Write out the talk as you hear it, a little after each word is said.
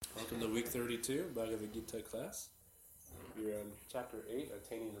Welcome to week 32, Bhagavad Gita class. We're on chapter 8,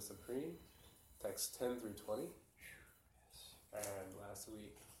 Attaining the Supreme, text 10 through 20. And last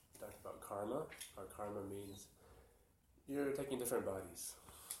week we talked about karma. Our karma means you're taking different bodies.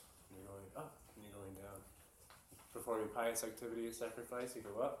 You're going up and you're going down. Performing pious activities, sacrifice, you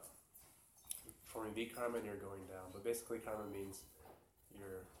go up. Performing karma and you're going down. But basically karma means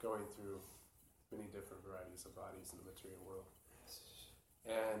you're going through many different varieties of bodies in the material world.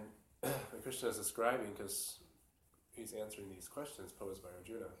 And Krishna is describing, because he's answering these questions posed by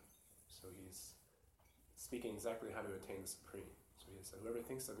Arjuna, so he's speaking exactly how to attain the Supreme. So he said, whoever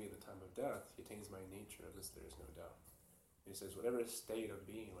thinks of me at the time of death, he attains my nature, of this there is no doubt. He says, whatever state of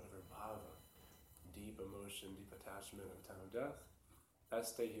being, whatever bhava, deep emotion, deep attachment at the time of death, that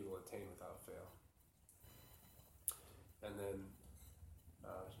state he will attain without fail. And then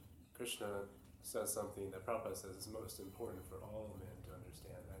Krishna says something that Prabhupada says is most important for all men to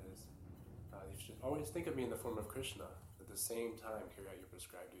understand. That is, you should always think of me in the form of Krishna. At the same time, carry out your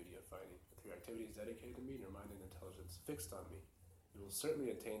prescribed duty of fighting. With your activities dedicated to me and your mind and intelligence fixed on me, you will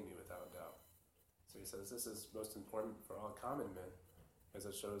certainly attain me without doubt. So he says this is most important for all common men, as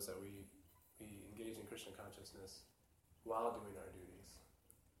it shows that we engage in Krishna consciousness while doing our duties,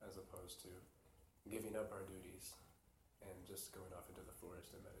 as opposed to giving up our duties and just going off into the forest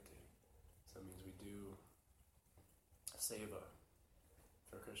and meditating. So it means we do seva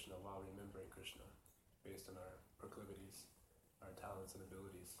for Krishna while remembering Krishna, based on our proclivities, our talents and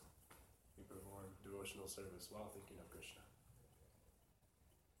abilities. We perform devotional service while thinking of Krishna.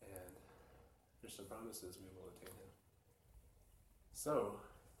 And Krishna promises we will attain him. So,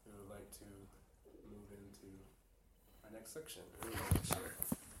 we would like to move into our next section.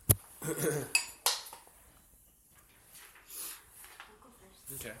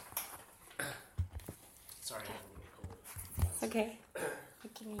 Okay. Sorry, I'm a little cold. Okay. You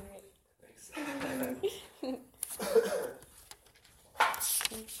can hear it. Thanks.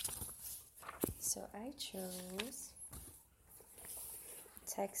 So I chose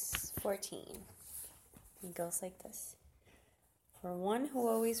text 14. It goes like this. For one who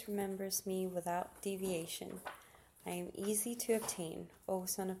always remembers me without deviation, I am easy to obtain, O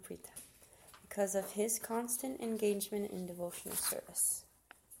son of Pritha, because of his constant engagement in devotional service.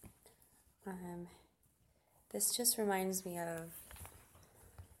 This just reminds me of,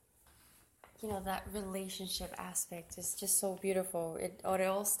 that relationship aspect is just so beautiful. It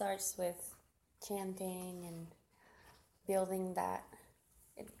all starts with chanting and building that.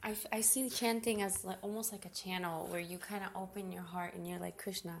 I see chanting as almost like a channel where you kind of open your heart and you're like,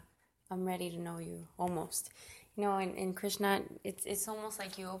 Krishna, I'm ready to know you, almost. In Krishna, it's almost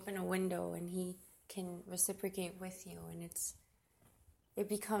like you open a window and he can reciprocate with you, and it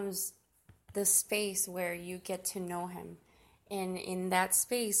becomes the space where you get to know him. And in that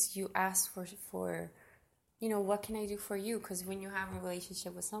space, you ask for what can I do for you? Because when you have a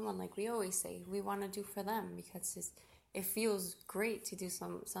relationship with someone, like we always say, we want to do for them because it feels great to do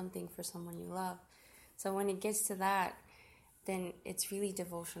something for someone you love. So when it gets to that, then it's really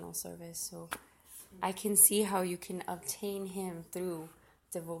devotional service. So I can see how you can obtain him through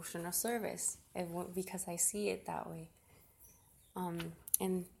devotional service, because I see it that way.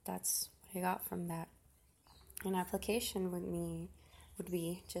 And that's what I got from that. An application would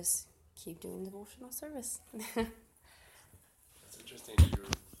be just keep doing devotional service. That's interesting that you were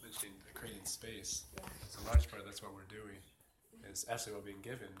mentioning creating space. Yeah. So a large part of that's what we're doing. Is actually what we're being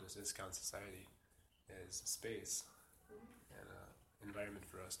given as ISKCON society is space and an environment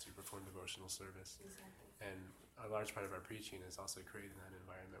for us to perform devotional service. Exactly. And a large part of our preaching is also creating that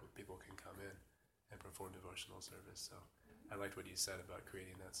environment where people can come in and perform devotional service. So I liked what you said about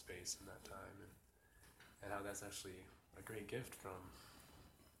creating that space and that time, and how that's actually a great gift from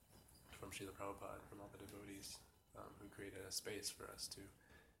Srila Prabhupada, from all the devotees who created a space for us to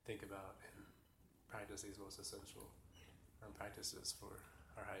think about and practice these most essential practices for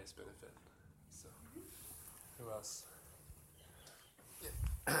our highest benefit. So, who else?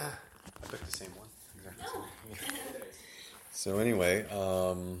 I picked the same one. Exactly. So anyway,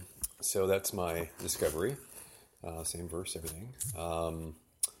 so that's my discovery. Same verse, everything.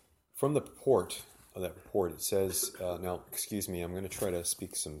 From the purport of that report, it says, now, excuse me, I'm going to try to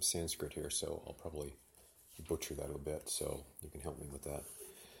speak some Sanskrit here, so I'll probably butcher that a bit, so you can help me with that.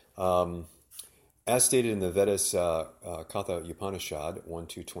 As stated in the Vedas Katha Upanishad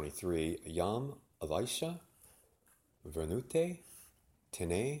 1.2.23, Yam Avaisha Vernute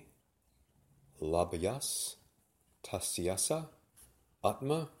Tene Labhayas Tasyasa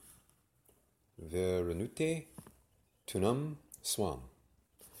Atma Veranute Tunam Swam.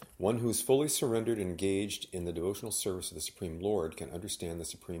 One who is fully surrendered and engaged in the devotional service of the Supreme Lord can understand the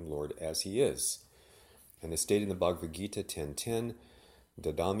Supreme Lord as he is. And as stated in the Bhagavad Gita 10.10,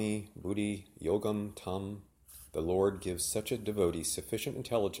 Dadami Buddhi Yogam Tam, the Lord gives such a devotee sufficient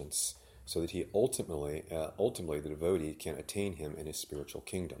intelligence so that he ultimately the devotee can attain him in his spiritual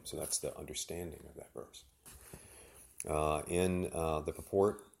kingdom. So that's the understanding of that verse. In the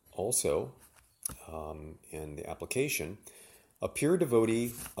purport also, in the application, a pure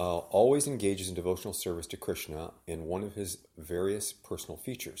devotee always engages in devotional service to Krishna in one of his various personal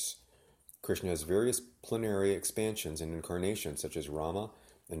features. Krishna has various plenary expansions and incarnations, such as Rama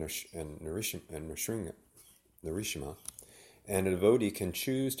and Nrsimha, and a devotee can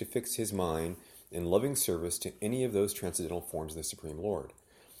choose to fix his mind in loving service to any of those transcendental forms of the Supreme Lord.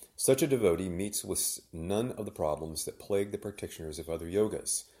 Such a devotee meets with none of the problems that plague the practitioners of other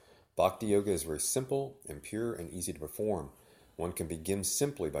yogas. Bhakti yoga is very simple and pure and easy to perform. One can begin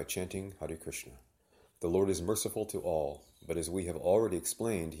simply by chanting Hare Krishna. The Lord is merciful to all, but as we have already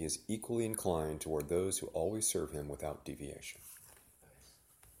explained, he is equally inclined toward those who always serve him without deviation.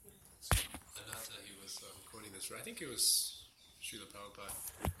 Anatta, he was quoting this, I think it was Srila Prabhupada,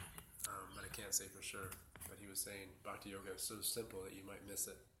 but I can't say for sure. But he was saying Bhakti Yoga is so simple that you might miss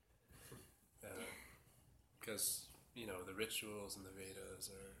it. Because, the rituals and the Vedas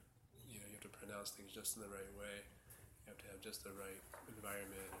are, you have to pronounce things just in the right way. You have to have just the right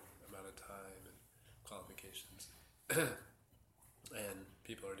environment, amount of time, and qualifications. And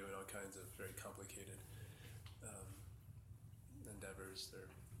people are doing all kinds of very complicated endeavors. They're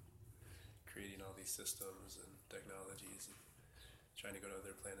creating all these systems and technologies and trying to go to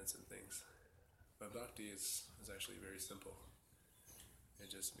other planets and things. But bhakti is actually very simple. It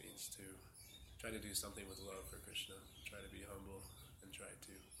just means to try to do something with love for Krishna, try to be humble, and try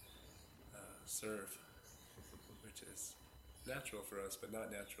to serve, which is natural for us, but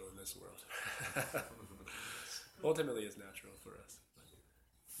not natural in this world. Ultimately, it's natural for us. But,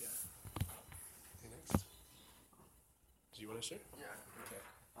 yeah. Okay, next. Do you want to share? Yeah. Okay.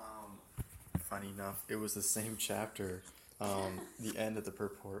 Funny enough, it was the same chapter, the end of the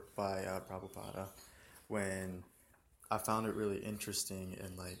purport by Prabhupada, when I found it really interesting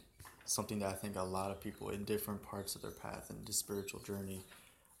and something that I think a lot of people in different parts of their path and the spiritual journey,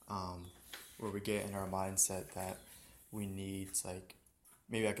 where we get in our mindset that we need,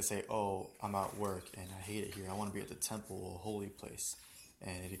 maybe I could say, I'm at work and I hate it here. I want to be at the temple, a holy place.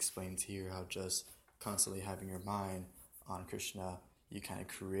 And it explains here how just constantly having your mind on Krishna, you kind of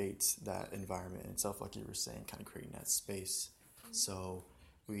create that environment in itself, like you were saying, kind of creating that space. So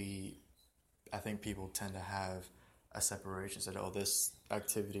I think people tend to have a separation, said, this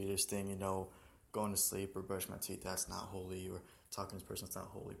activity, this thing, going to sleep or brush my teeth, that's not holy, or talking to this person, that's not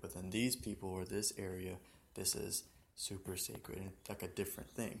holy. But then these people or this area, this is super sacred and like a different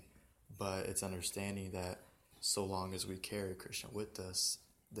thing. But it's understanding that so long as we carry Krishna with us,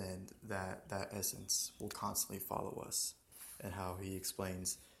 then that essence will constantly follow us. And how he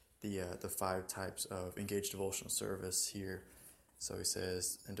explains the 5 types of engaged devotional service here. So he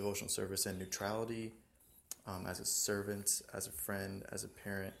says, in devotional service and neutrality, as a servant, as a friend, as a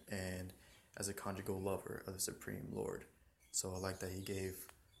parent, and as a conjugal lover of the Supreme Lord. So I like that he gave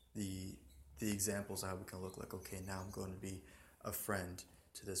the examples of how we can look like, okay, now I'm going to be a friend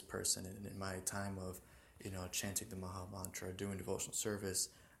to this person, and in my time of, chanting the Maha Mantra, doing devotional service,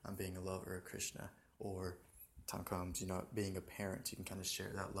 I'm being a lover of Krishna. Or time comes, being a parent, you can kind of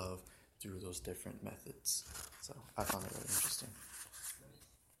share that love through those different methods. So I found it really interesting.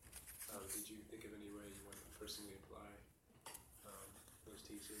 Did you think of any way you want to personally apply those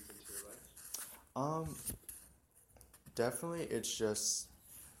teachings into your life? Definitely, it's just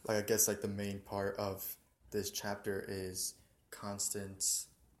I guess the main part of this chapter is constant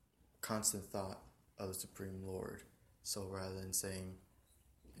thought of the Supreme Lord. So rather than saying,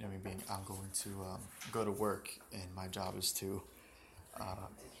 I'm going to go to work and my job is to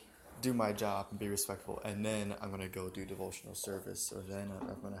do my job and be respectful, and then I'm going to go do devotional service, or then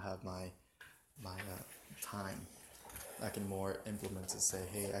I'm going to have my time. I can more implement and say,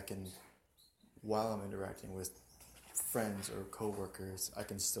 hey, I can, while I'm interacting with friends or co-workers, I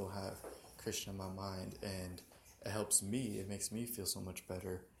can still have Krishna in my mind, and it helps me, it makes me feel so much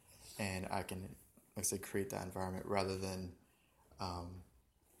better, and I can, create that environment rather than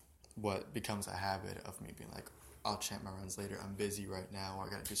what becomes a habit of me being I'll chant my runs later, I'm busy right now, or I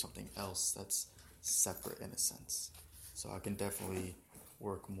gotta do something else that's separate in a sense. So I can definitely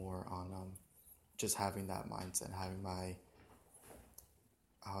work more on just having that mindset, and having my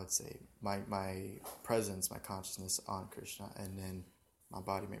presence, my consciousness on Krishna, and then my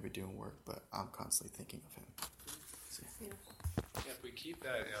body may be doing work, but I'm constantly thinking of him. So, yeah. if we keep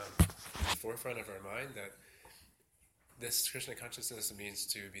that in the forefront of our mind, that this Krishna consciousness means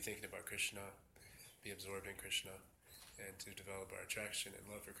to be thinking about Krishna, be absorbed in Krishna, and to develop our attraction and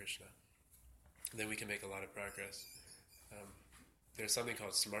love for Krishna, then we can make a lot of progress. There's something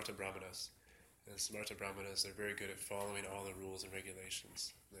called Smarta Brahmanas. And Smarta Brahmanas, they're very good at following all the rules and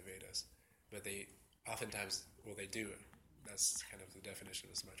regulations in the Vedas. But they oftentimes, they do it. That's kind of the definition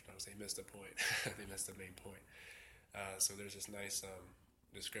of Smarta Brahmanas. They missed the point. They missed the main point. So there's this nice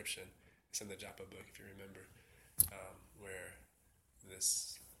description. It's in the Japa book, if you remember, where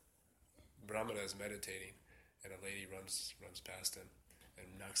this Brahmana is meditating, and a lady runs past him and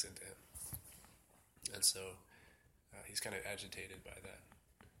knocks into him. And so he's kind of agitated by that.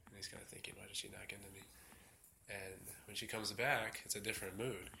 And he's kind of thinking, why did she knock into me? And when she comes back, it's a different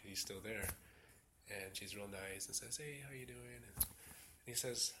mood. He's still there. And she's real nice and says, hey, how you doing? And he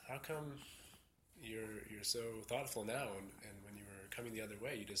says, how come you're so thoughtful now? And when you were coming the other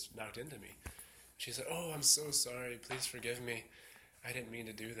way, you just knocked into me. She said, oh, I'm so sorry. Please forgive me. I didn't mean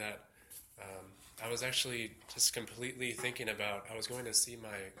to do that. I was actually just completely thinking about, I was going to see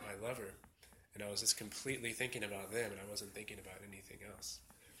my lover, and I was just completely thinking about them, and I wasn't thinking about anything else.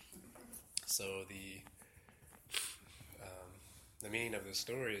 So the meaning of the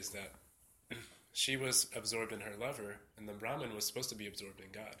story is that she was absorbed in her lover, and the Brahman was supposed to be absorbed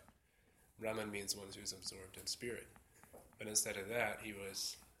in God. Brahman means one who's absorbed in spirit. But instead of that, he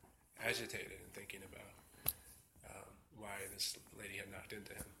was agitated and thinking about why this lady had knocked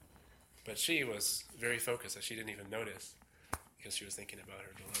into him. But she was very focused, that she didn't even notice, because she was thinking about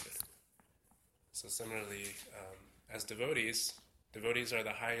her beloved. So similarly, as devotees are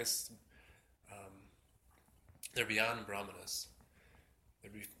the highest, they're beyond brahmanas.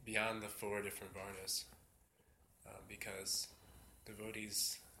 They're beyond the 4 different varnas, because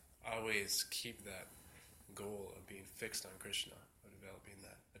devotees always keep that goal of being fixed on Krishna, of developing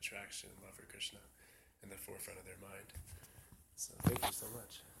that attraction and love for Krishna in the forefront of their mind. So thank you so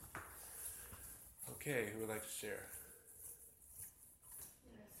much. Okay, who would like to share?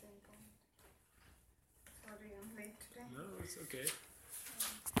 Sorry, I'm late today. No, it's okay.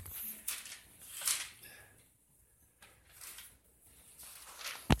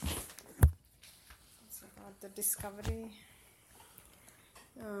 It's about the discovery.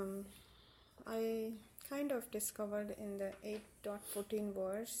 I kind of discovered in the 8.14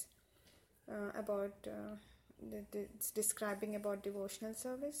 verse about it's describing about devotional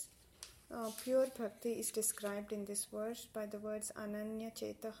service. Pure bhakti is described in this verse by the words ananya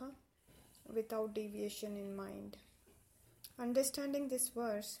chetaha, without deviation in mind. Understanding this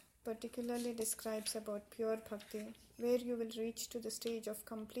verse particularly describes about pure bhakti, where you will reach to the stage of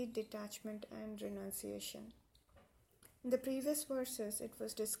complete detachment and renunciation. In the previous verses, it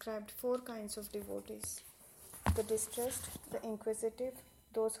was described 4 kinds of devotees: the distressed, the inquisitive,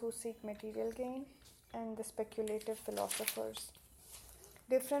 those who seek material gain, and the speculative philosophers.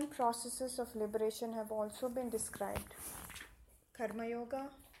 Different processes of liberation have also been described: Karma Yoga,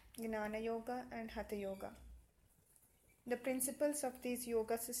 Jnana Yoga, and Hatha Yoga. The principles of these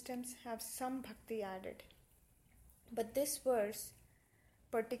yoga systems have some bhakti added. But this verse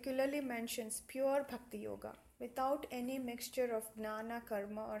particularly mentions pure bhakti yoga, without any mixture of jnana,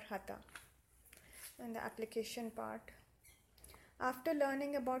 karma, or hatha. And the application part. After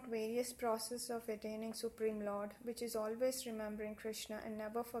learning about various processes of attaining Supreme Lord, which is always remembering Krishna and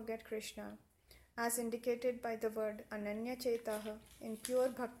never forget Krishna, as indicated by the word Ananya Chetaha in pure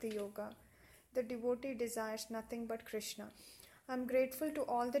Bhakti Yoga, the devotee desires nothing but Krishna. I am grateful to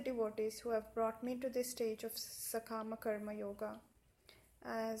all the devotees who have brought me to this stage of Sakama Karma Yoga.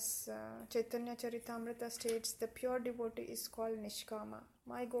 As Chaitanya Charitamrita states, the pure devotee is called Nishkama.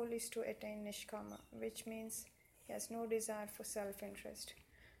 My goal is to attain Nishkama, which means he has no desire for self-interest.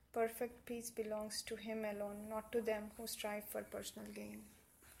 Perfect peace belongs to him alone, not to them who strive for personal gain.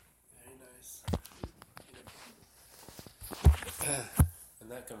 Very nice. And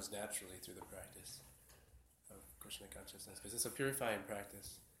that comes naturally through the practice of Krishna consciousness, because it's a purifying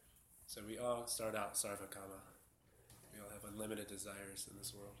practice. So we all start out sarvakama. We all have unlimited desires in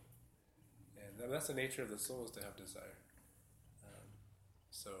this world. And that's the nature of the soul, is to have desire.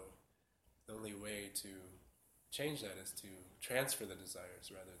 So the only way to change that is to transfer the desires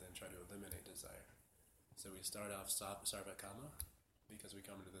rather than try to eliminate desire. So we start off sarvakama, because we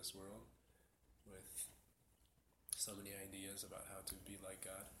come into this world with so many ideas about how to be like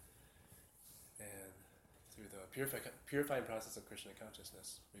God. And through the purifying process of Krishna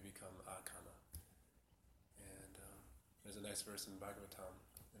consciousness, we become akama. And there's a nice verse in Bhagavatam,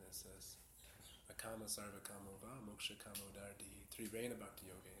 and it says, Akama sarvakamo va moksha kamo dardi trivena bhakti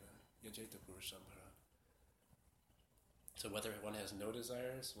yogena yajeta purusham para. So whether one has no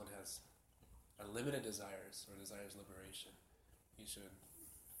desires, one has unlimited desires, or desires liberation, you should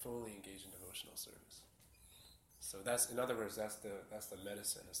fully engage in devotional service. So that's, in other words, that's the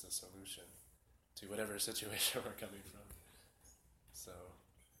medicine, it's the solution to whatever situation we're coming from. So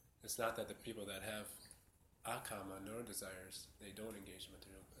it's not that the people that have akama, no desires, they don't engage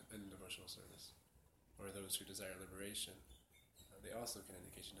in devotional service, or those who desire liberation, they also can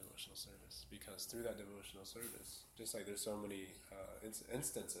engage in devotional service, because through that devotional service, just like there's so many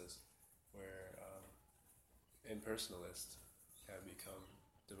instances where impersonalists have become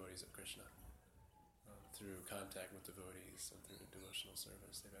devotees of Krishna through contact with devotees and through the devotional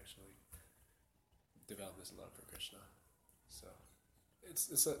service, they've actually developed this love for Krishna. So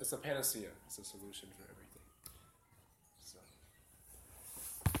it's a panacea. It's a solution for everything. So.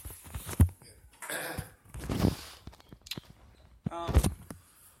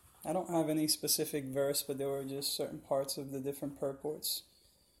 I don't have any specific verse, but there were just certain parts of the different purports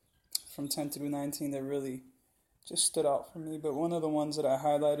from 10 through 19 that really just stood out for me. But one of the ones that I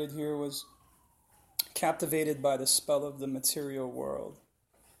highlighted here was captivated by the spell of the material world.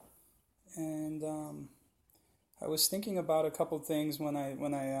 And I was thinking about a couple things when I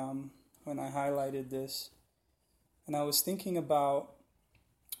highlighted this, and I was thinking about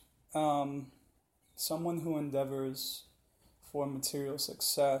someone who endeavors for material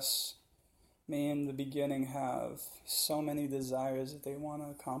success may in the beginning have so many desires that they want to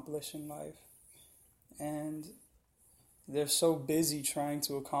accomplish in life, and they're so busy trying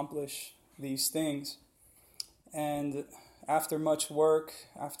to accomplish these things, and after much work,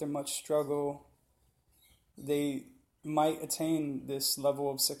 after much struggle, they might attain this level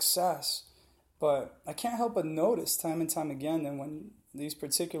of success. But I can't help but notice time and time again that when these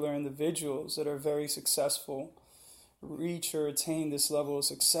particular individuals that are very successful reach or attain this level of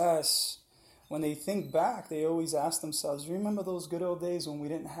success, when they think back, they always ask themselves, "Do you remember those good old days when we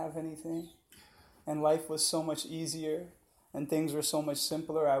didn't have anything and life was so much easier and things were so much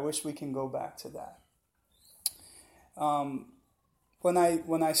simpler? I wish we can go back to that." When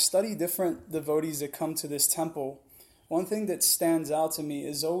I study different devotees that come to this temple, one thing that stands out to me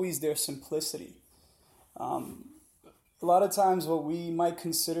is always their simplicity. A lot of times what we might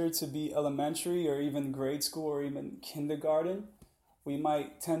consider to be elementary or even grade school or even kindergarten, we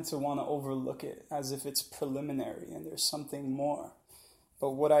might tend to want to overlook it as if it's preliminary and there's something more.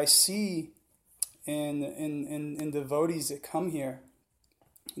 But what I see in devotees that come here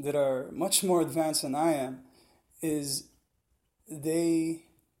that are much more advanced than I am is they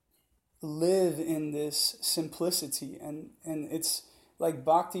live in this simplicity, and it's like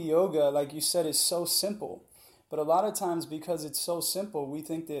bhakti yoga, like you said, is so simple. But a lot of times, because it's so simple, we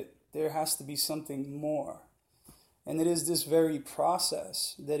think that there has to be something more. And it is this very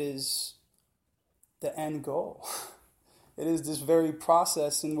process that is the end goal. It is this very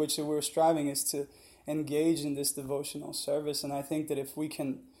process in which we're striving is to engage in this devotional service. And I think that if we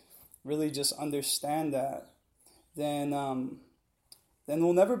can really just understand that, then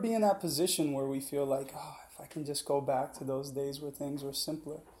we'll never be in that position where we feel like, oh, if I can just go back to those days where things were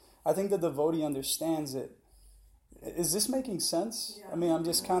simpler. I think the devotee understands it. Is this making sense? Yeah. I mean, I'm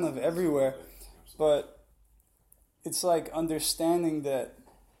just kind of everywhere, but it's like understanding that,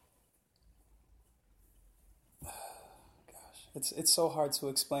 gosh, it's so hard to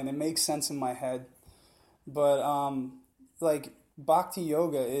explain. It makes sense in my head, but like bhakti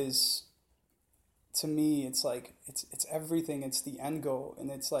yoga is, to me, it's like it's everything. It's the end goal,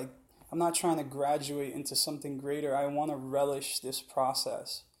 and it's like I'm not trying to graduate into something greater. I want to relish this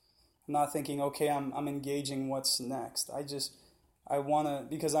process. I'm not thinking, okay, I'm engaging what's next. I want to,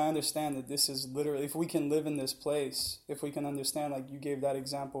 because I understand that this is literally, if we can live in this place, if we can understand, like you gave that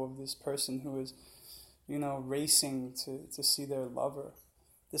example of this person who is, racing to see their lover.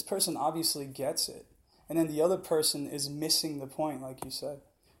 This person obviously gets it. And then the other person is missing the point, like you said.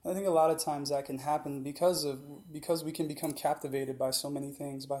 And I think a lot of times that can happen because we can become captivated by so many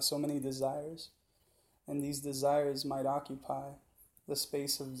things, by so many desires. And these desires might occupy the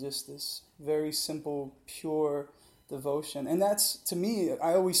space of just this very simple, pure devotion. And that's, to me,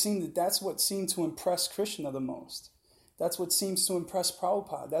 I always seen that's what seemed to impress Krishna the most. That's what seems to impress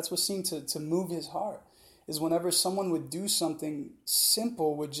Prabhupada. That's what seemed to move his heart, is whenever someone would do something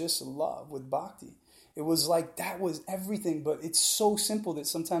simple with just love, with bhakti. It was like that was everything, but it's so simple that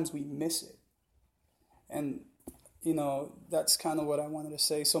sometimes we miss it. And, that's kind of what I wanted to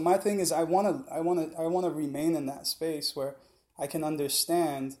say. So my thing is I want to remain in that space where I can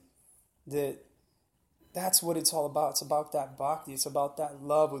understand that that's what it's all about. It's about that bhakti. It's about that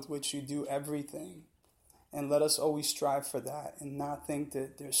love with which you do everything. And let us always strive for that and not think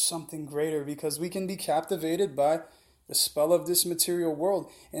that there's something greater, because we can be captivated by the spell of this material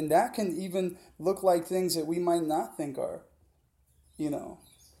world. And that can even look like things that we might not think are, the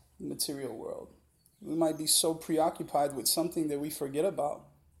material world. We might be so preoccupied with something that we forget about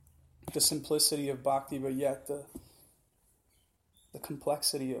the simplicity of bhakti, but yet the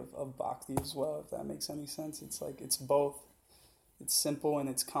complexity of bhakti as well, if that makes any sense. It's like it's both. It's simple and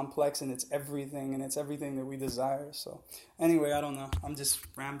it's complex and it's everything that we desire. So anyway, I don't know. I'm just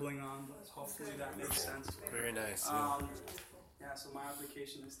rambling on, but hopefully that makes sense. Very nice. So my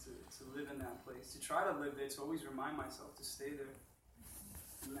application is to live in that place, to try to live there, to always remind myself to stay there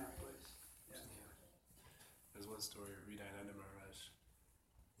in that place. Yeah. There's one story of Hridayananda Maharaj.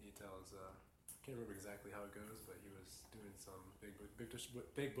 He tells, I can't remember exactly how it goes, but he was doing some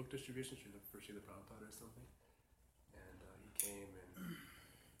big book distribution for Srila Prabhupada or something. And he came and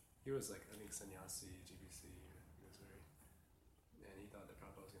he was like, I think, sannyasi, GBC, Missouri. And he thought that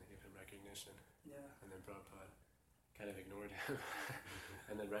Prabhupada was going to give him recognition. Yeah. And then Prabhupada kind of ignored him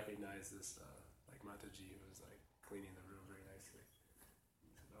and then recognized this, like Mataji, who was like cleaning the room very nicely.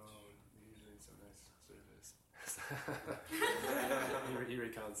 He said, "Oh, you're doing some nice service." he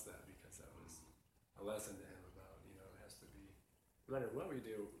recounts that because that was a lesson to him about, it has to be, no matter what we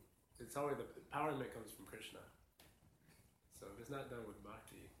do, it's always the empowerment comes from Krishna. So if it's not done with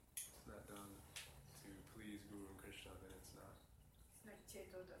bhakti, it's not done to please Guru and Krishna, then it's not. Like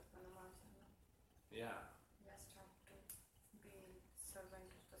Cheto Dattanamasana. Yeah. Just have to be servant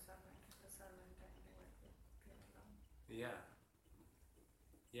of the servant of the servant and do it with pure love. Yeah.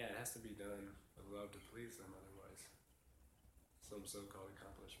 Yeah, it has to be done with love to please them, otherwise some so-called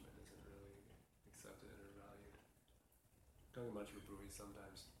accomplishment isn't really accepted or valued. Talking about Prabhu,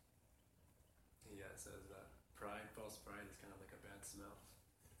 sometimes he says that false pride is kind of like a bad smell.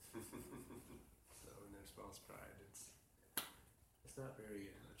 So when there's false pride, it's not very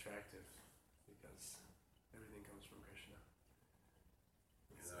attractive because everything comes from Krishna.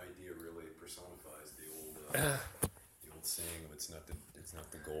 The idea really personifies the old saying of it's not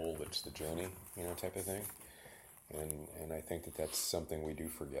the goal, it's the journey, type of thing. And I think that's something we do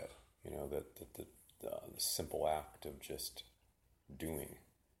forget, that the simple act of just doing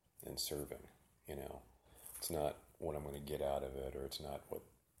and serving, it's not what I'm going to get out of it, or it's not what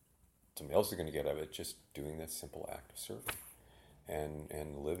somebody else is going to get out of it. Just doing that simple act of serving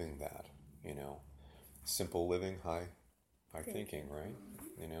and living that, simple living, high thinking, right?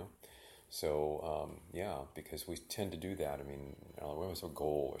 So because we tend to do that. I mean, we have a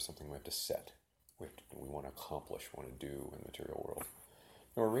goal or something we have to set. We want to accomplish, want to do in the material world.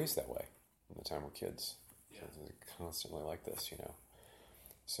 And we're raised that way from the time we're kids. Yeah. So it's constantly like this,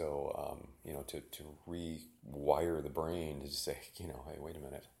 So, to rewire the brain to say, hey, wait a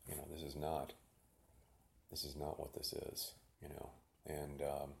minute, this is not what this is,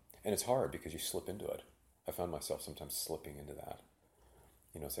 and it's hard because you slip into it. I found myself sometimes slipping into that,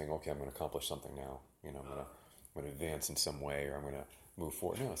 saying, okay, I'm going to accomplish something now, I'm going to advance in some way, or I'm going to move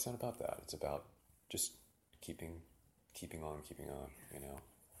forward. No, it's not about that. It's about just keeping on,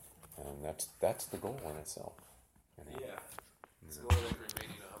 and that's the goal in itself. Yeah. It's more like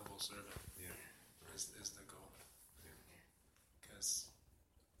remaining a humble servant. Yeah, is the goal. Because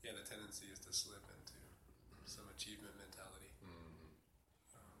the tendency is to slip into some achievement mentality. Mm-hmm.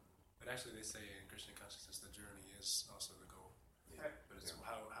 But actually, they say in Krishna consciousness, the journey is also the goal. Yeah. But it's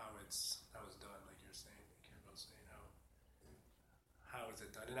how it's done, like you're saying, like you're both saying, how is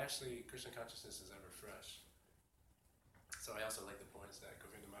it done? And actually, Krishna consciousness is ever fresh. So I also like the points that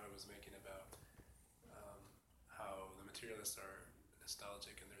Govinda Mata was making about how the materialists are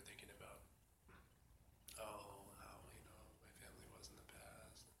nostalgic and they're thinking about, how my family was in the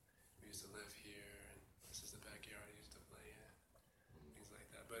past. We used to live here, and this is the backyard I used to play in, things like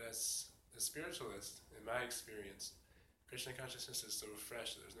that. But as a spiritualist, in my experience, Krishna consciousness is so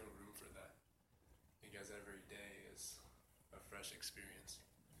fresh that there's no room for that, because every day is a fresh experience,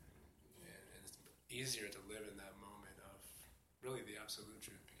 and it's easier to live in that moment of really the absolute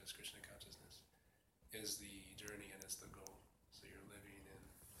truth, because Krishna consciousness is the journey and it's the goal. So you're living in,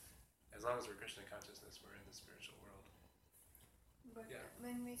 as long as we're Krishna consciousness, we're in the spiritual world. But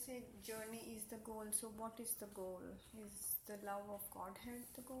when we say journey is the goal, so what is the goal? Is the love of Godhead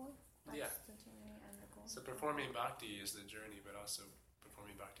the goal? That's the journey and the goal. So performing bhakti is the journey, but also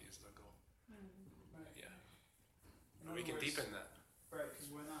performing bhakti is the goal. Mm-hmm. Right. Yeah. But we can deepen that. Right, because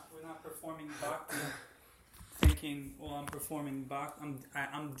we're not performing bhakti thinking, well, I'm performing bhakti,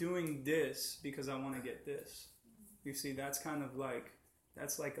 I'm doing this because I want to get this. You see, that's kind of like,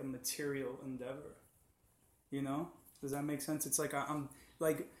 that's like a material endeavor. Does that make sense? It's like I'm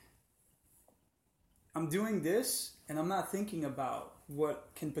doing this, and I'm not thinking about what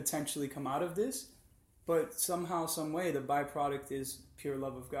can potentially come out of this. but somehow, some way, the byproduct is pure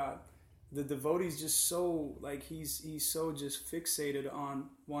love of God. The devotee's just so, like, he's so just fixated on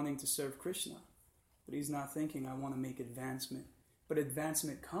wanting to serve Krishna, but he's not thinking, I want to make advancement. But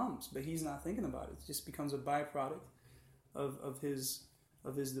advancement comes, but he's not thinking about it. It just becomes a byproduct of his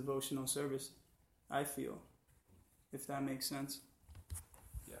devotional service, I feel, if that makes sense.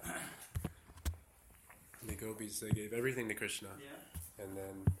 Yeah. The gopis, they gave everything to Krishna. Yeah. And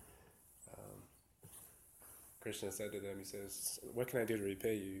then Krishna said to them, he says, what can I do to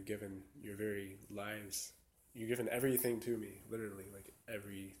repay you? You've given your very lives. You've given everything to me, literally, like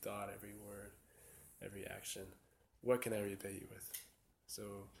every thought, every word, every action. What can I repay you with?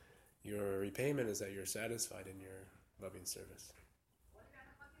 So your repayment is that you're satisfied in your loving service.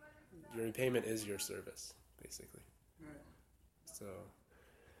 Your repayment is your service, basically. Right. So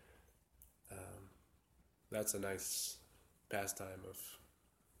that's a nice pastime of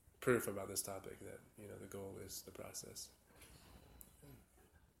proof about this topic, that the goal is the process.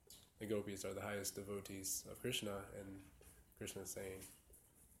 The gopis are the highest devotees of Krishna, and Krishna is saying,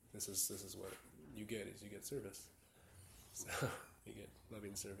 this is what you get, is you get service. So you get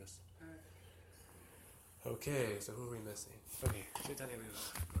loving service. Okay, so who are we missing? Okay, Chaitanya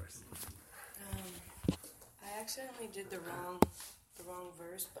Leela, of course. I accidentally did the wrong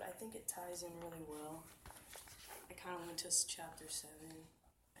verse, but I think it ties in really well. I kind of went to chapter 7,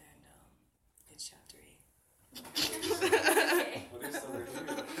 and it's chapter 8. Well, there's some review.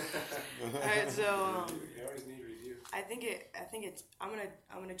 All right, so you always need review. I think it's. I'm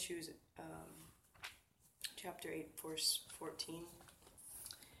gonna choose chapter 8, verse 14,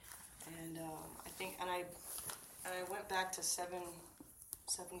 and I went back to 7:14.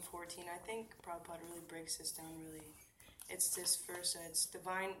 I think Prabhupada really breaks this down. Really, it's this verse. It's the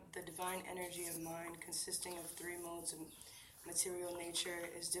divine energy of mind, consisting of 3 modes of material nature,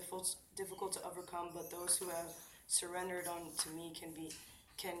 is difficult to overcome, but those who have surrendered on to me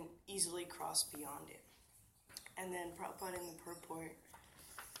can easily cross beyond it. And then Prabhupada in the purport,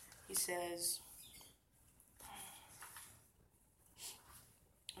 he says,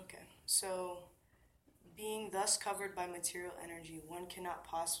 okay, so being thus covered by material energy, one cannot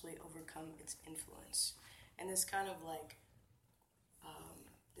possibly overcome its influence. And this kind of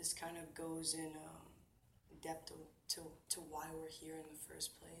goes in depth to why we're here in the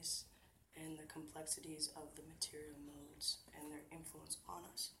first place, and the complexities of the material modes and their influence on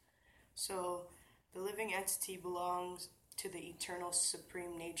us. So the living entity belongs to the eternal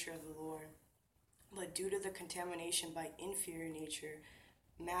supreme nature of the Lord, but due to the contamination by inferior nature,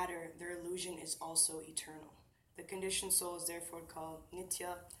 matter, their illusion is also eternal. The conditioned soul is therefore called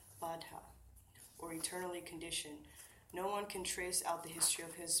Nitya Badha, or eternally conditioned. No one can trace out the history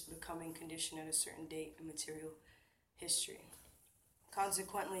of his becoming conditioned at a certain date in material history.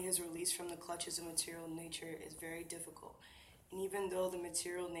 Consequently, his release from the clutches of material nature is very difficult. And even though the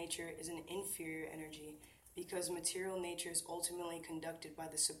material nature is an inferior energy, because material nature is ultimately conducted by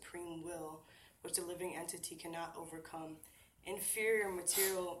the supreme will, which the living entity cannot overcome, inferior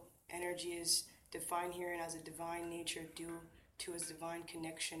material energy is defined herein as a divine nature due to his divine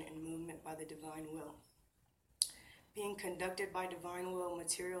connection and movement by the divine will. Being conducted by divine will,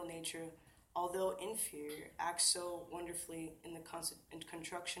 material nature, although inferior, acts so wonderfully in the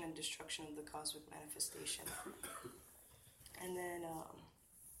construction and destruction of the cosmic manifestation. And then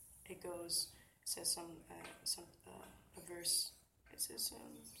it says a verse, it says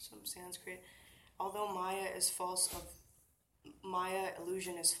some Sanskrit. Although Maya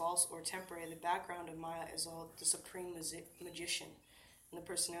illusion is false or temporary, the background of Maya is all the supreme magician and the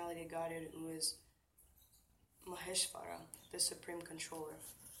personality of Godhead, who is Maheshvara, the supreme controller.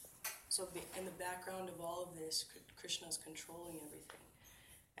 So in the background of all of this, Krishna is controlling everything.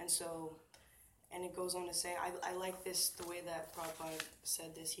 And it goes on to say, I like this, the way that Prabhupada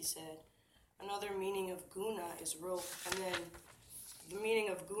said this. He said, another meaning of guna is rope. And then the meaning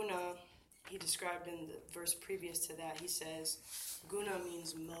of guna, he described in the verse previous to that. He says, guna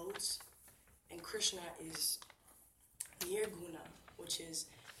means modes, and Krishna is nirguna, which is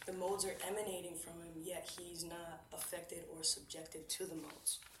the modes are emanating from him, yet he's not affected or subjected to the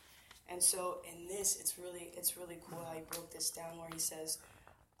modes. And so in this, it's really cool how he broke this down, where he says,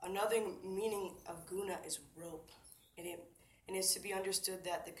 another meaning of guna is rope. And it's to be understood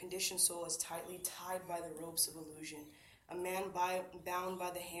that the conditioned soul is tightly tied by the ropes of illusion. A man bound by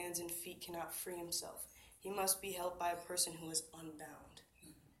the hands and feet cannot free himself. He must be held by a person who is unbound.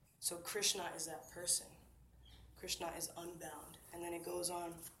 So Krishna is that person. Krishna is unbound. And then it goes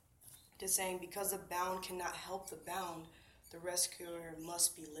on to saying, because the bound cannot help the bound, the rescuer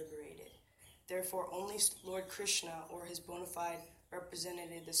must be liberated. Therefore, only Lord Krishna or his bona fide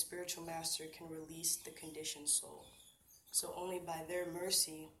representative, the spiritual master, can release the conditioned soul. So only by their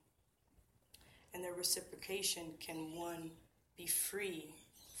mercy and their reciprocation can one be free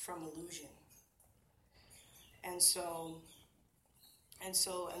from illusion. And so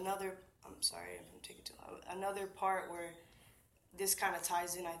another, I'm sorry, I'm taking too long. Another part where this kind of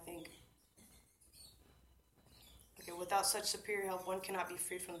ties in, I think. Okay, without such superior help, one cannot be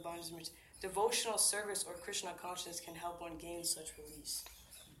freed from the bonds of mercy. Devotional service or Krishna consciousness can help one gain such release.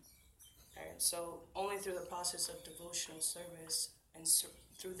 Right? So only through the process of devotional service and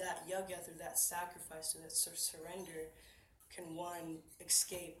through that yajna, through that sacrifice, through that surrender, can one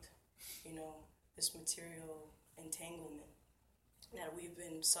escape, this material entanglement that we've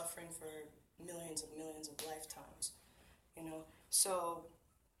been suffering for millions and millions of lifetimes. So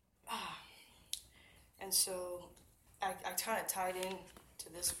I kind of tied in to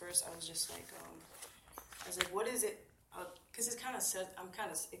this verse. I was just like, what is it? Because it kind of says,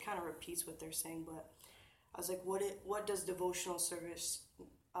 it kind of repeats what they're saying, but I was like, what does devotional service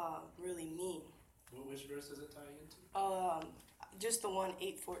really mean? Which verse does it tie into? Just the one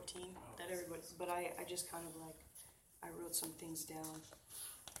 8:14 that everybody. But I just kind of I wrote some things down.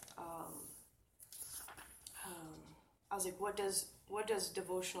 I was like, what does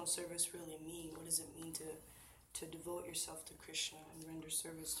devotional service really mean? What does it mean to devote yourself to Krishna and render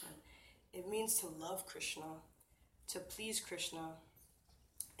service to him? It means to love Krishna, to please Krishna,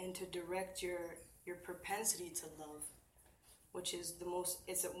 and to direct your propensity to love, which is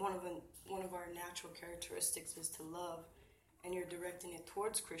one of our natural characteristics is to love, and you're directing it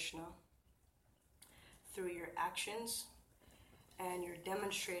towards Krishna through your actions, and you're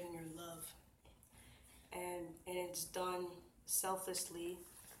demonstrating your love, and it's done selflessly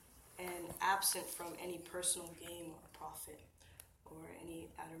and absent from any personal gain or profit or any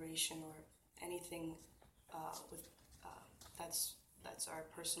adoration or anything that's our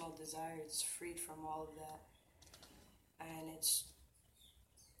personal desire. It's freed from all of that, and it's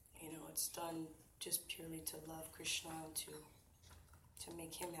done just purely to love Krishna and to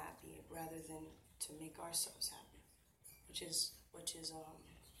make him happy rather than to make ourselves happy, which is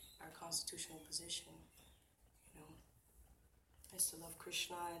our constitutional position. Is to love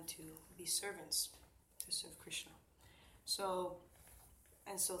Krishna and to be servants, to serve Krishna. So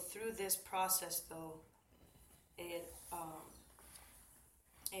through this process, though, it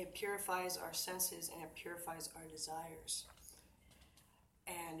purifies our senses and it purifies our desires,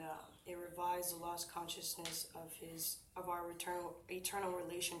 and it revives the lost consciousness of our eternal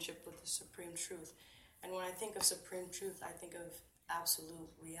relationship with the Supreme Truth. And when I think of Supreme Truth, I think of absolute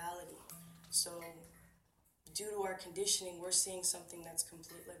reality. So due to our conditioning, we're seeing something that's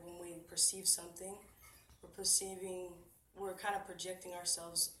complete. Like when we perceive something, we're kind of projecting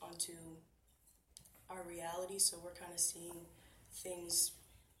ourselves onto our reality. So we're kind of seeing things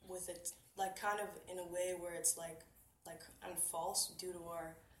with it, like kind of in a way where it's like false due to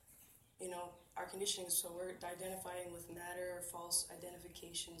our conditioning. So we're identifying with matter or false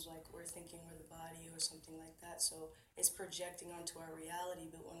identifications, like we're thinking we're the body or something like that. So it's projecting onto our reality.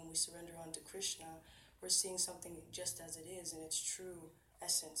 But when we surrender onto Krishna, we're seeing something just as it is in its true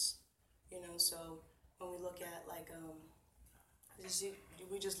essence, So when we look at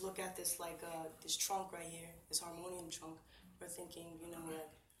we just look at this this trunk right here, this harmonium trunk. We're thinking,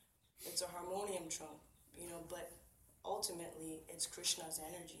 it's a harmonium trunk, But ultimately, it's Krishna's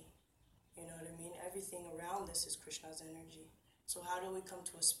energy. You know what I mean? Everything around us is Krishna's energy. So how do we come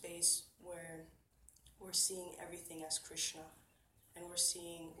to a space where we're seeing everything as Krishna, and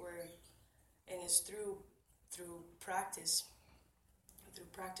and it's through practice. Through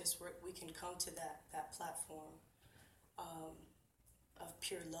practice, we can come to that platform of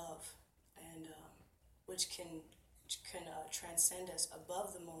pure love, and which can transcend us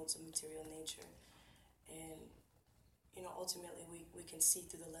above the modes of material nature, and ultimately we can see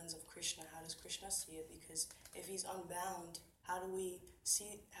through the lens of Krishna. How does Krishna see it? Because if he's unbound, how do we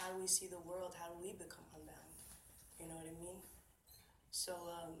see the world? How do we become unbound? You know what I mean? So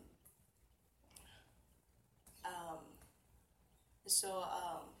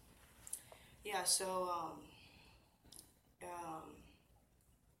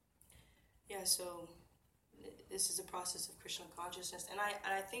this is a process of Krishna consciousness, and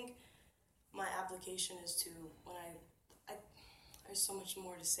I think my application is to when there's so much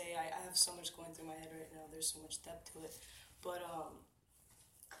more to say. I have so much going through my head right now. There's so much depth to it, but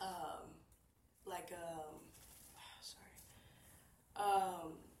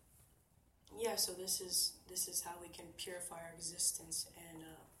so this is how we can purify our existence, and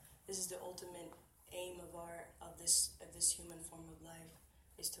this is the ultimate aim of this human form of life,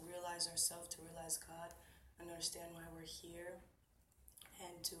 is to realize ourselves, to realize God, and understand why we're here,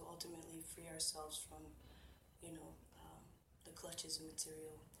 and to ultimately free ourselves from, the clutches of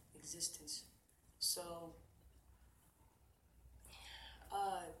material existence. So,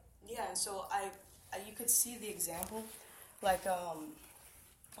 and so you could see the example, like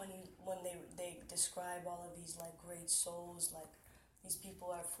when they describe all of these like great souls, like these people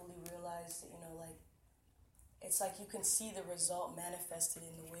are fully realized, like it's like you can see the result manifested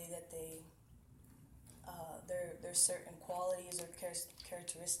in the way that they their certain qualities or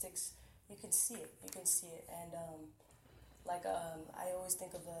characteristics. You can see it, and I always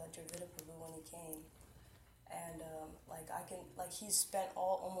think of Dravida Prabhu when he came, and he's spent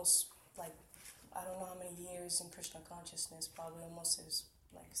almost like I don't know how many years in Krishna consciousness, probably almost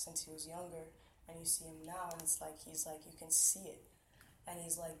since he was younger, and you see him now, and it's like he's like you can see it, and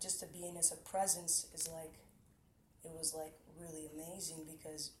he's like just to be in his presence is like it was like really amazing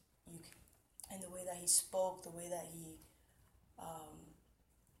because and the way that he spoke, the way that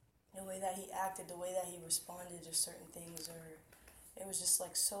he acted, the way that he responded to certain things, or it was just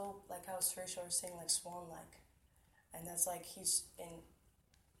like so, like how Suresh was saying, like swan-like, and that's like he's in.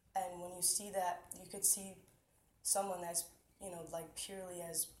 And when you see that, you could see someone that's like purely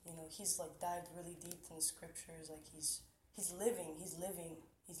as he's like dived really deep in the scriptures, like he's living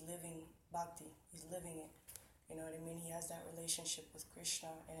bhakti, he's living it. You know what I mean? He has that relationship with Krishna,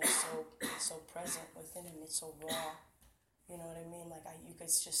 and it's so present within him. It's so raw. You know what I mean? Like you could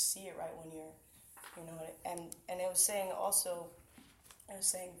just see it right when you're, and it was saying also,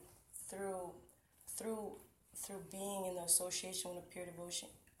 through being in the association with a pure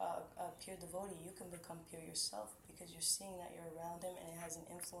devotee, you can become pure yourself because you're seeing that you're around him and it has an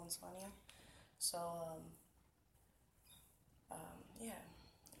influence on you. So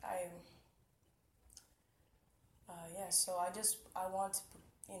so I want to,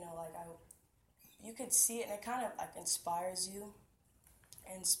 you could see it, and it kind of like inspires you,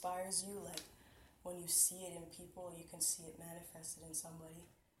 like when you see it in people, you can see it manifested in somebody,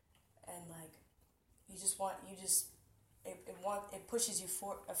 and like it pushes you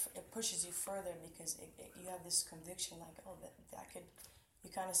further because you have this conviction, like, oh, that could, you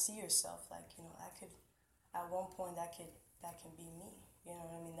kind of see yourself, like, I could, at one point that can be me, you know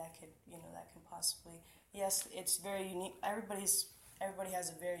what I mean, that can possibly, yes, it's very unique, everybody has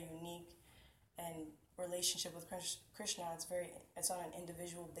a very unique and relationship with Krishna. It's on an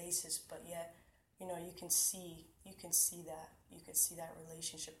individual basis, but yet, you can see that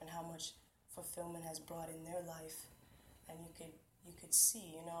relationship and how much fulfillment has brought in their life, and you could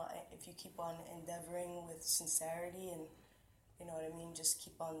see, if you keep on endeavoring with sincerity and, you know what I mean, just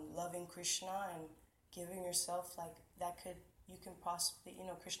keep on loving Krishna and giving yourself, like that you can possibly,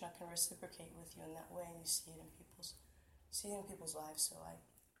 Krishna can reciprocate with you in that way, and you see it in people's lives. So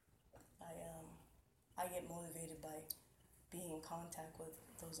I get motivated by being in contact with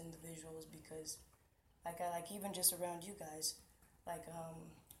those individuals because, I even just around you guys,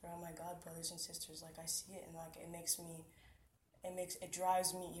 around my god brothers and sisters, I see it, and it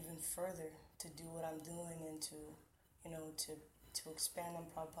drives me even further to do what I'm doing and to expand on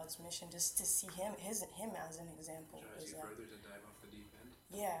Prabhupada's mission, just to see him as an example. Drives you further to dive off the deep end?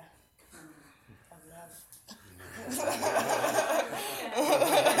 Yeah. Of love.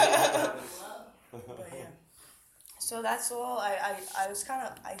 But yeah. So that's all. I was kind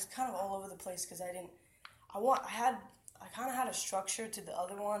of all over the place because I kind of had a structure to the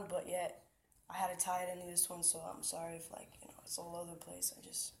other one, but yet I had to tie it into this one. So I'm sorry if it's all over the place.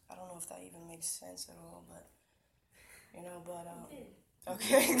 I don't know if that even makes sense at all, but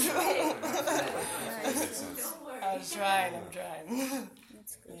okay. I'm trying.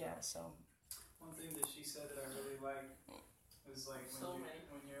 That's good. Yeah. So. One thing that she said that I really liked was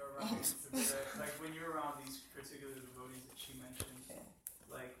when you're around when you're around these particular devotees that she mentioned,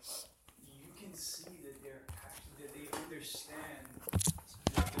 you can see that that they understand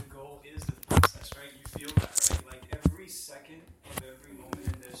that the goal is the process, right? You feel that, right? Like every second of every moment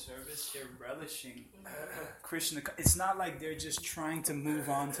in their service, they're relishing Krishna. It's not like they're just trying to move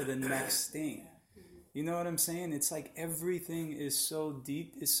on to the next thing. You know what I'm saying? It's like everything is so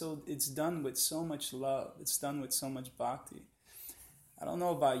deep. It's done with so much love. It's done with so much bhakti. I don't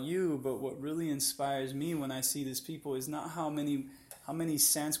know about you, but what really inspires me when I see these people is not how many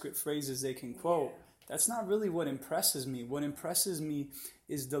Sanskrit phrases they can quote. That's not really what impresses me. What impresses me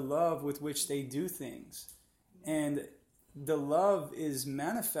is the love with which they do things. And the love is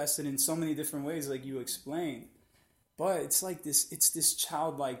manifested in so many different ways, like you explained. But it's like this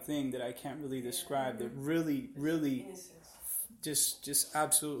childlike thing that I can't really describe. That really, really, just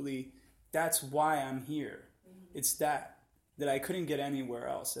absolutely, that's why I'm here. It's that I couldn't get anywhere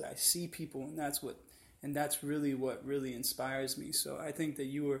else. That I see people, and And that's really what really inspires me. So I think that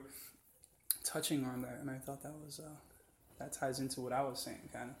you were touching on that, and I thought that was that ties into what I was saying,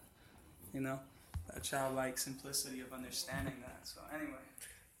 kind of, that childlike simplicity of understanding that. So anyway,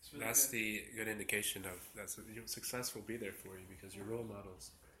 it's really That's good. the good indication of success will be there for you, because your role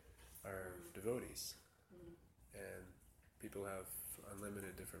models are devotees, and people have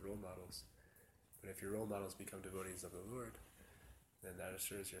unlimited different role models. But if your role models become devotees of the Lord, then that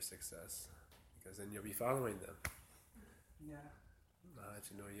assures your success, because then you'll be following them. Yeah.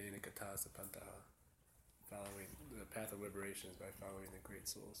 Following the path of liberation is by following the great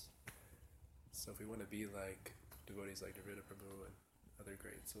souls. So if we want to be like devotees like Nirvana Prabhu and other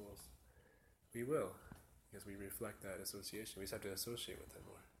great souls, we will, because we reflect that association. We just have to associate with them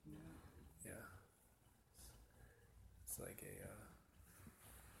more. Yeah. It's like a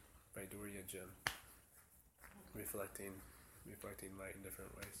Vaidurya gym, reflecting light in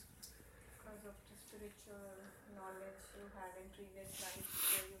different ways. Because of the spiritual knowledge you had in previous life,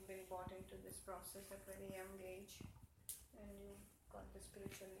 where you've been brought into this process at very young age, and you got the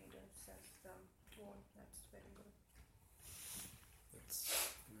spiritual leaders as tool. That's very good. That's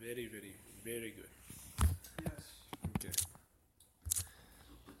very, very, very good. Yes. Okay.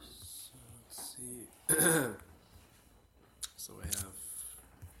 So let's see. So I have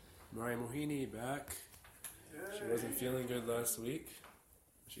Mari Mohini back. She wasn't feeling good last week.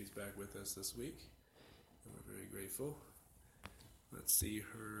 She's back with us this week, and we're very grateful. Let's see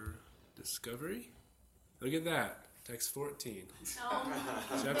her discovery. Look at that. Text 14.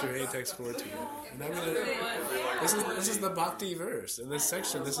 Chapter 8, text 14. And I'm gonna, this is the bhakti verse. In this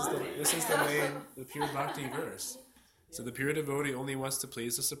section, this is the pure bhakti verse. So the pure devotee only wants to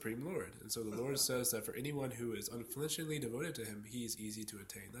please the Supreme Lord. And so the Lord says that for anyone who is unflinchingly devoted to Him, He is easy to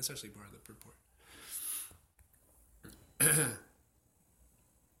attain. That's actually part of the purport.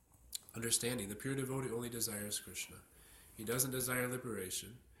 Understanding, the pure devotee only desires Krishna. He doesn't desire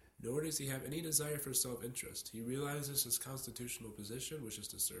liberation, nor does he have any desire for self-interest. He realizes his constitutional position, which is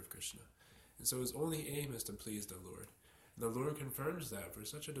to serve Krishna. And so his only aim is to please the Lord. And the Lord confirms that for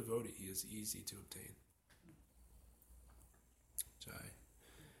such a devotee, he is easy to obtain. Jai.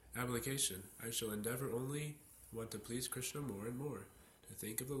 Application. I shall endeavor only want to please Krishna more and more, to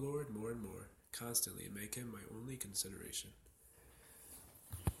think of the Lord more and more, constantly, and make Him my only consideration.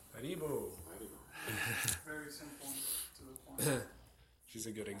 Haribo. Very simple to the point. She's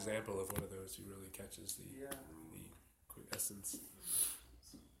a good example of one of those who really catches the quick essence.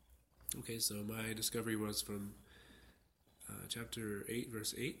 Okay, so my discovery was from chapter 8,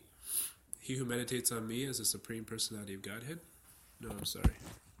 verse 8. He who meditates on me as the Supreme Personality of Godhead. No, I'm sorry.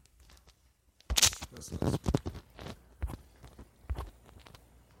 That's last.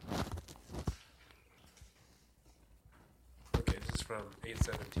 Okay, this is from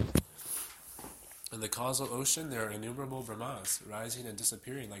 8:17. In the causal ocean, there are innumerable Brahmas, rising and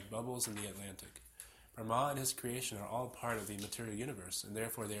disappearing like bubbles in the Atlantic. Brahma and his creation are all part of the material universe, and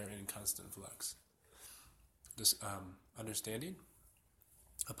therefore they are in constant flux. Understanding?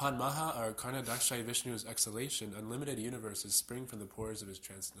 Upon Maha or Karnadakshayi Vishnu's exhalation, unlimited universes spring from the pores of his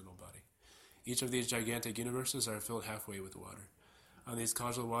transcendental body. Each of these gigantic universes are filled halfway with water. On these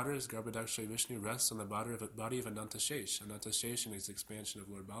causal waters, Garbhodakshayi Vishnu rests on the body of Anantashesh. Anantashesh is the expansion of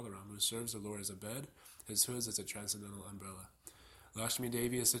Lord Balaram, who serves the Lord as a bed, his hoods as a transcendental umbrella. Lakshmi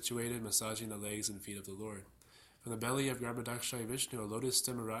Devi is situated, massaging the legs and feet of the Lord. From the belly of Garbhodakshayi Vishnu, a lotus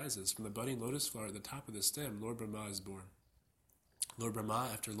stem arises. From the budding lotus flower at the top of the stem, Lord Brahma is born. Lord Brahma,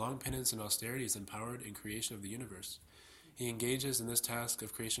 after long penance and austerity, is empowered in creation of the universe. He engages in this task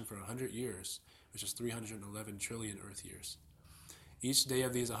of creation for 100 years, which is 311 trillion earth years. Each day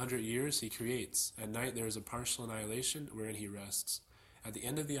of these 100 years he creates. At night there is a partial annihilation wherein he rests. At the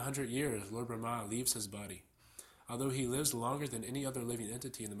end of the 100 years, Lord Brahma leaves his body. Although he lives longer than any other living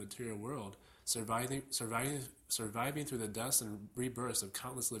entity in the material world, surviving through the deaths and rebirths of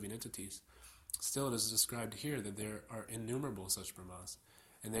countless living entities, still it is described here that there are innumerable such Brahmas,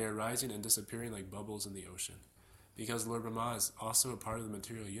 and they are rising and disappearing like bubbles in the ocean. Because Lord Brahma is also a part of the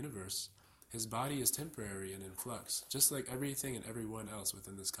material universe, his body is temporary and in flux, just like everything and everyone else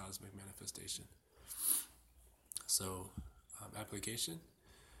within this cosmic manifestation. So, application.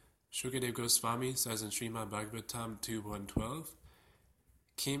 Shukadev Goswami says in Srimad Bhagavatam 2.1.12,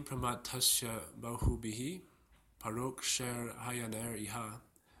 Kim pramatasya bahubihi paroksher hayaner iha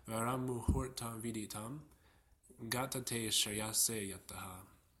varamuhurtam viditam gatate shayase yataha.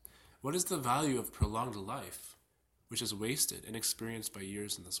 What is the value of prolonged life, which is wasted and experienced by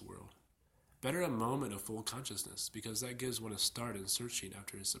years in this world? Better a moment of full consciousness, because that gives one a start in searching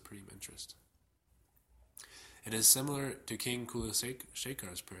after his supreme interest. It is similar to King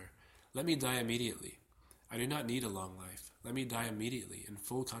Kulashekar's prayer, let me die immediately. I do not need a long life. Let me die immediately in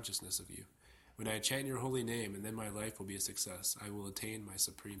full consciousness of you. When I chant your holy name, and then my life will be a success, I will attain my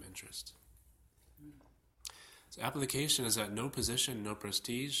supreme interest. So application is that no position, no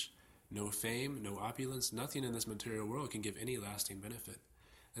prestige, no fame, no opulence, nothing in this material world can give any lasting benefit.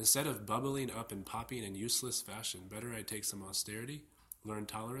 Instead of bubbling up and popping in useless fashion, better I take some austerity, learn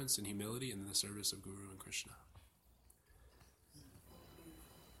tolerance and humility in the service of Guru and Krishna.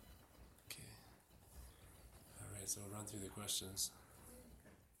 Okay. All right, so we'll run through the questions.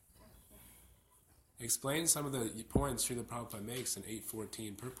 Explain some of the points Srila Prabhupada makes in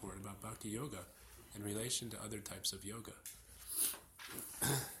 8.14 purport about Bhakti Yoga in relation to other types of yoga.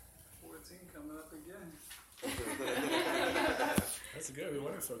 14 coming up again. That's good. We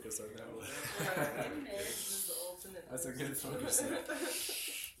want to focus on that one. That's a good focus. I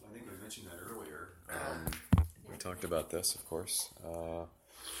think we mentioned that earlier. We talked about this, of course.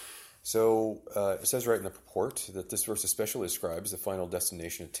 So it says right in the purport that this verse especially describes the final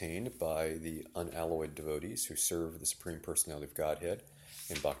destination attained by the unalloyed devotees who serve the Supreme Personality of Godhead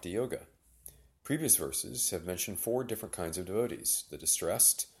in Bhakti Yoga. Previous verses have mentioned 4 different kinds of devotees: the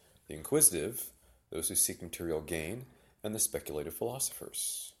distressed, the inquisitive, those who seek material gain, and the speculative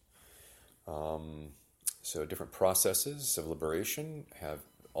philosophers. So different processes of liberation have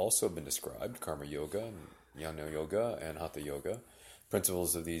also been described: Karma Yoga, Jnana Yoga, and Hatha Yoga.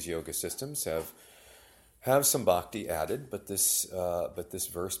 Principles of these yoga systems have some bhakti added, but this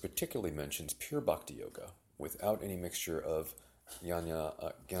verse particularly mentions pure bhakti yoga without any mixture of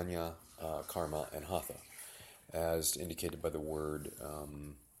jnana, karma, and hatha, as indicated by the word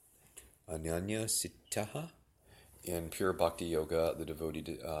ananya siddhaha. In pure bhakti yoga, the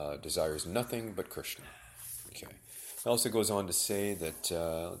devotee desires nothing but Krishna. Okay. It also goes on to say that,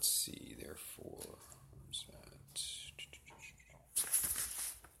 let's see, therefore, where's that?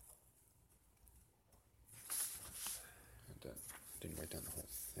 Didn't write down the whole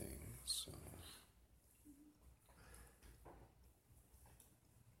thing, so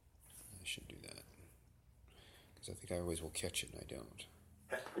I should do that, because I think I always will catch it and I don't.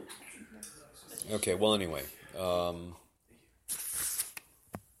 Okay, well, anyway.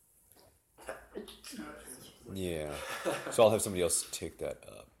 Yeah. So I'll have somebody else take that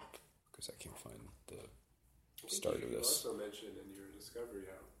up, because I can't find the start of this. You also mentioned in your discovery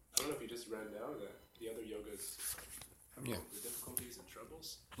how, I don't know if you just read now that the other yogas have the difficulties and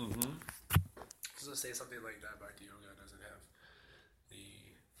troubles. Mm-hmm. So let's say something like that, Bhakti Yoga doesn't have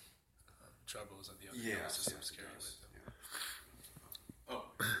the troubles of the other yoga systems carry with them.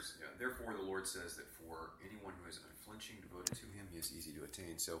 Yeah. Therefore, the Lord says that for anyone who is unflinching devoted to Him, He is easy to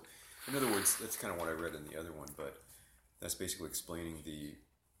attain. So, in other words, that's kind of what I read in the other one, but that's basically explaining the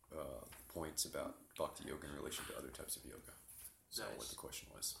points about Bhakti Yoga in relation to other types of yoga. So, what the question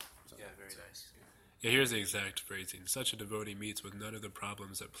was. Very nice. Yeah, here's the exact phrasing. Such a devotee meets with none of the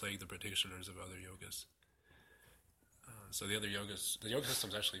problems that plague the practitioners of other yogas. So the other yogas, the yoga system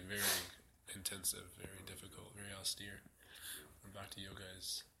is actually very intensive, very difficult, very austere. And Bhakti Yoga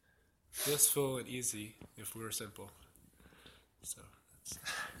is blissful and easy if we're simple. So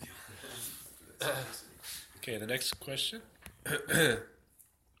that's okay. The next question.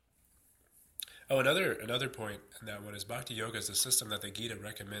 Another point in that one is Bhakti Yoga is a system that the Gita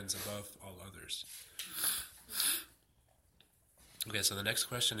recommends above all others. Okay, so the next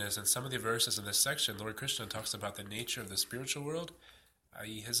question is, in some of the verses in this section, Lord Krishna talks about the nature of the spiritual world,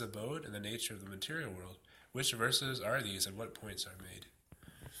 i.e. his abode, and the nature of the material world. Which verses are these, and what points are made?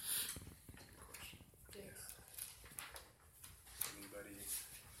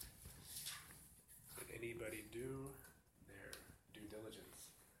 Anybody do their due diligence?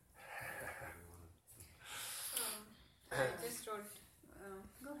 I just wrote,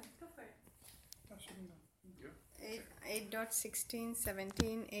 go ahead, go for it. 8.16,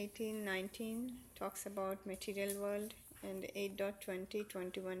 17, 18, 19 talks about material world, and 8.20,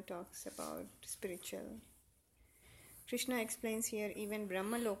 21 talks about spiritual. Krishna explains here even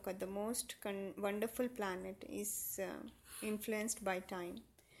Brahmaloka, the most wonderful planet, is influenced by time.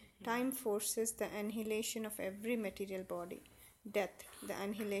 Time forces the annihilation of every material body. Death, the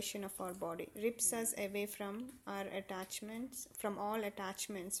annihilation of our body, rips us away from our attachments, from all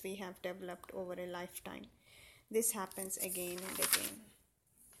attachments we have developed over a lifetime. This happens again and again.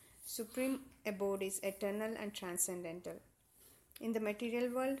 Supreme abode is eternal and transcendental. In the material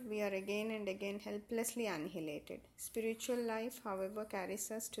world, we are again and again helplessly annihilated. Spiritual life, however, carries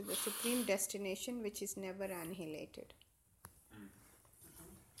us to the supreme destination, which is never annihilated.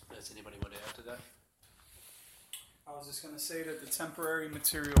 Does anybody want to add to that? I was just going to say that the temporary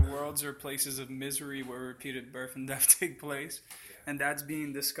material worlds are places of misery where repeated birth and death take place, and that's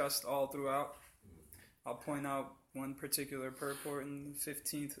being discussed all throughout. I'll point out one particular purport in the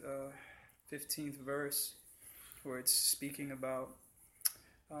 15th verse, where it's speaking about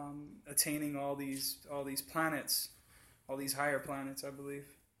attaining all these planets, all these higher planets, I believe.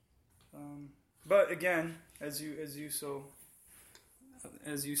 But again, as you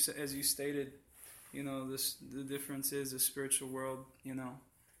stated, the difference is the spiritual world.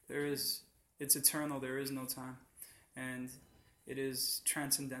 It's eternal. There is no time, and it is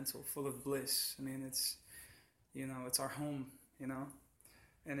transcendental, full of bliss. I mean, it's our home,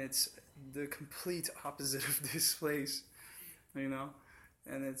 and it's the complete opposite of this place, and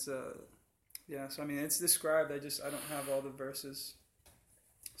it's So I mean, it's described. I don't have all the verses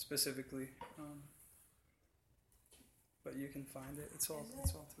specifically, but you can find it. It's all through.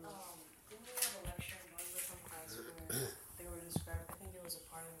 Didn't we have a lecture in Buddhism class where they were described? I think it was a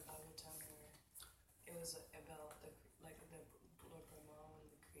part of the Bhagavad Gita where it was about the Lord Brahma and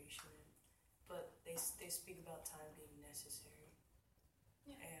the creation, but they speak about time being necessary,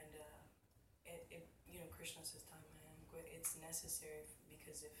 and Krishna says time it's necessary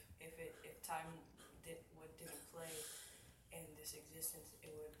because if time didn't play in this existence, it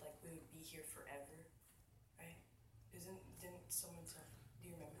would we would be here forever, right? Didn't someone tell? Do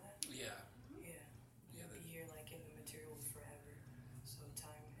you remember that? Yeah. Yeah. We'd be here in the material forever. So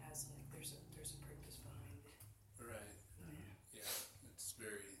time has there's a purpose behind it. Right. Yeah. It's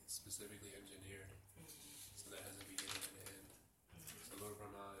very specifically engineered. So that has a beginning and an end. So Lord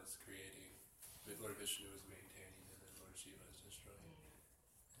Brahma is creating, Lord Vishnu is maintaining, and then Lord Shiva is destroying. And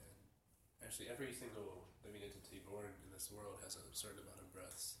actually every single living entity born in this world has a certain amount of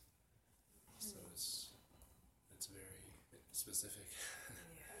breaths. So it's very specific.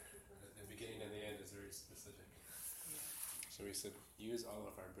 The beginning and the end is very specific. So we said, use all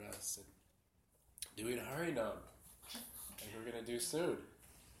of our breaths and do it Harinam, like we're going to do soon.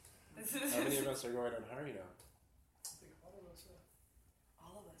 How many of us are going on Harinam? I think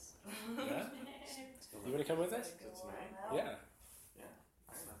All of us. Yeah? You want to come with us? Yeah.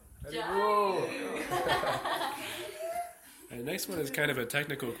 Yeah. Whoa! The next one is kind of a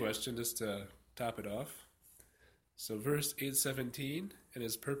technical question, just to top it off. So verse 8:17 and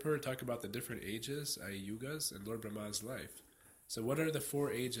his purport talk about the different ages, i.e. yugas, and Lord Brahma's life. So what are the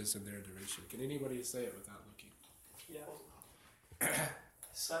 4 ages in their duration? Can anybody say it without looking? Yeah.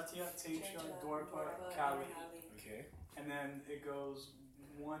 Satya, Tetra, Dwapara, Kali. Okay. And then it goes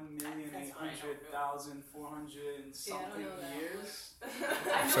 1,800,400 and something years.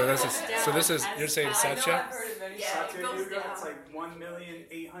 So this is you're saying Satya? Satya Yuga, it's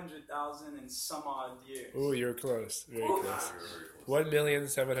 1,800,000 and some odd years. Ooh, you're close. Very close.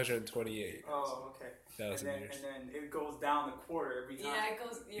 1,728,000 Oh, okay. years. And then it goes down the quarter every time. Yeah, it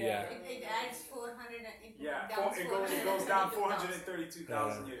goes. Yeah. It adds 400. It goes down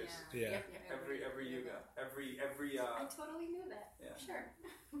 432,000 years. Yeah. Every yuga. Every I totally knew that. Yeah. Sure.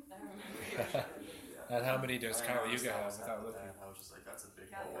 And how many does I Kali noticed Yuga that have was without after looking? that. I was just like, that's a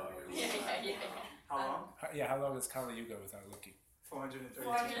big Kali hole out Yuga. here. How long? How long is Kali Yuga without looking? 432.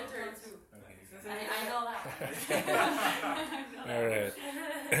 432. Okay. I know that. All right.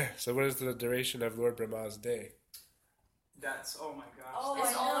 So what is the duration of Lord Brahma's day? That's, oh my gosh. Oh,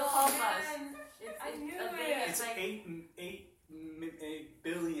 It's I all know, the cosmos. man. I knew it. It's 8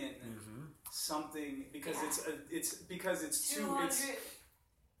 billion something because it's two.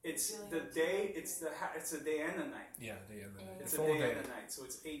 It's the day. It's the day and the night. Yeah, day and the night. It's The a full day day. and a night. So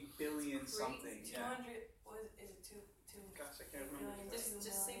it's 8 billion something. 200. Yeah. Is it two? Gosh, I can't remember.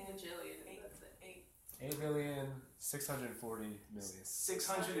 Just say bajillion. That's it. 8,640,000,000.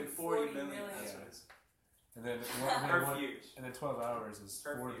 640 million. million. That's what it is. And then Earth years. and then 12 hours is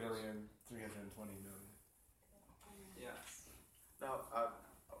Earth 4,320,000,000. Yeah. Now, I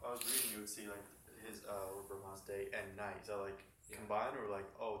was reading, you would see his Lord Brahma's day and night. So combined or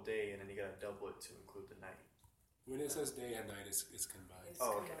day and then you gotta double it to include the night. When it says day and night, it's combined. It's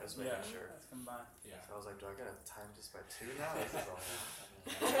Oh, okay. I was making Yeah. sure. That's combined. Yeah. So I was like, do I gotta time this by 2 now? This is all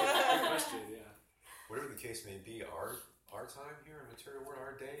Good question. Yeah. Whatever the case may be, our time here in material world,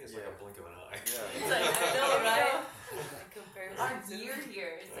 our day is like a blink of an eye. Yeah. It's like, I know, right? Comparison. Our year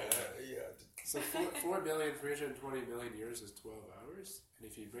here is like, Yeah. So 4,320,000,000 years is 12 hours, and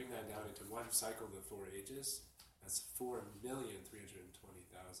if you bring that down into one cycle of the 4 ages, that's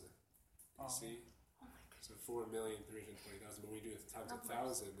 4,320,000. You see? So 4,320,000. When we do it times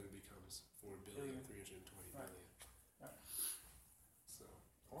 1,000, then it becomes 4,320,000,000. So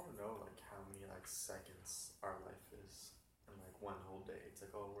I want to know how many seconds our life is in one whole day. It's we're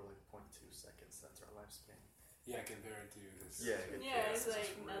 0.2 seconds. That's our lifespan. yeah, compared to this. yeah, it's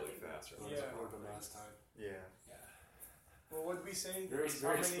like really nothing. fast. Right? Lord Brahma's time. Yeah. Yeah. Well, what did we say? Very, How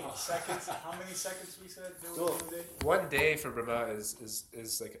very many small. seconds? How many seconds we said there Well, was in a day? one day for Brahma is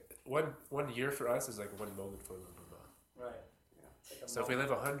like one year for us is like one moment for Lord Brahma. Right. Like a So if we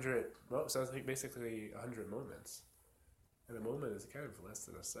moment. live 100, so it's like basically 100 moments, and a moment is kind of less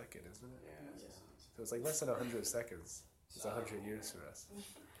than a second, isn't it? Yeah. So it's like less than 100 seconds. It's 100 years for us.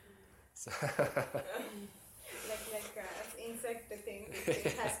 So Like insect thing, if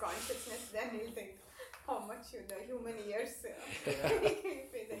it has consciousness, then you think how much the human years.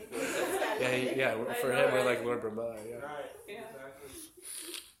 yeah. For him, we're like Lord Brahma. Yeah. Right. Yeah. Exactly.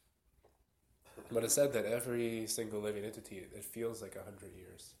 But it's said that every single living entity, it feels like 100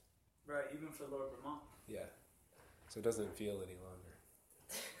 years. Right. Even for Lord Brahma. Yeah. So it doesn't feel any longer.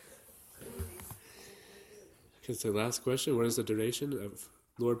 Okay, so last question. What is the duration of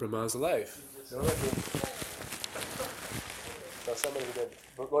Lord Brahma's life? No, somebody did.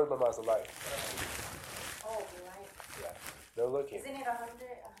 Lord Brahma's life. Oh, right. Yeah. No looking. Isn't it 100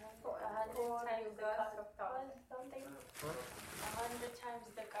 times the kalpa something? 100 times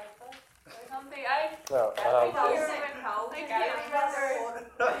the kalpa or something? No. I can't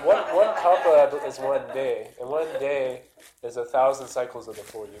remember. One kalpa is one day, and one day is 1,000 cycles of the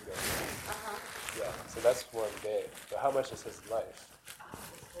 4 yugas. Yeah. So that's one day. But how much is his life?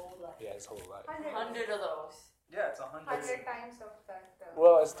 Yeah, his whole life. 100 of those. Yeah, it's 100. 100 times of that.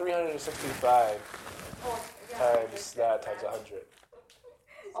 Well, it's 365 yeah, times that times 100.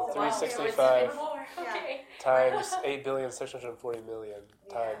 Oh, wow. 365 So it's even more. Okay. times 8,640,000,000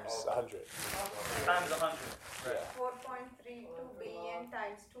 times 100. Times 100. Yeah. 4.32 billion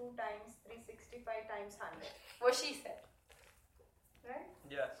times 2 times 365 times 100. What she said. Right?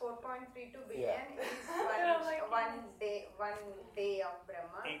 Yes. 4.32 Yeah. billion is one day of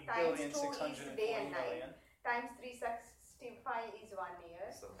Brahma. 8 Times billion 2 is day and 640 night. million. Times 365 is 1 year.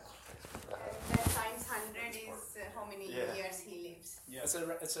 And then times 100 is how many years he lives. Yeah.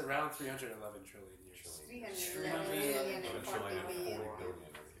 It's around 311 trillion years. 311 million and 40 billion.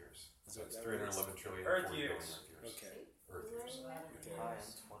 Earth years. So It's 311 trillion Earth 40 billion years. Okay. Earth years. Okay.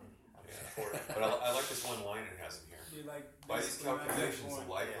 Yeah. But I like this one line it has in here. You like By these basically calculations, the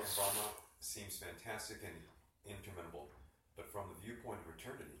one. life of Brahma seems fantastic and interminable, but from the viewpoint of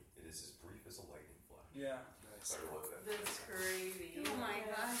eternity, it is as brief as a lightning flash. Yeah. So I love that. That's crazy. Oh my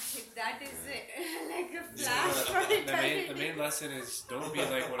gosh, if that is like a So flash for the main lesson is don't be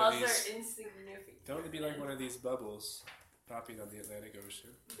like one of Us are these. insignificant. Don't be like one of these bubbles popping on the Atlantic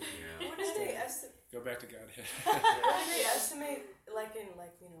Ocean. Yeah. What do they estimate? Go back to Godhead. What do they estimate? Like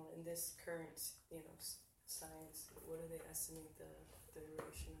in this current science, what do they estimate the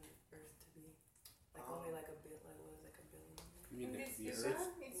duration of Earth to be? Like only like a bit. Like what is like a billion? You mean this the is Earth?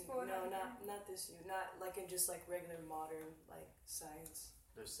 it's No, 400. not this year. Not like in just like regular modern like science.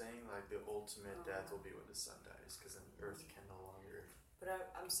 They're saying like the ultimate death will be when the sun dies, because then Earth can no longer.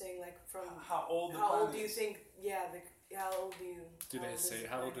 But I'm saying like from How old the how old planet do you is. think? Yeah, how old do you?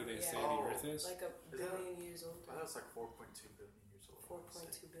 How old do they say Yeah. the Earth is? Like a billion years old. I thought it's like 4.2 billion years old.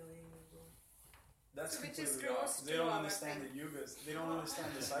 4.2 billion years old. That's Which is completely close off. They to don't our understand thing. the yugas. They don't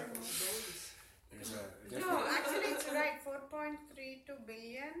understand the cycles. There's a No, different. actually it's right. 4.32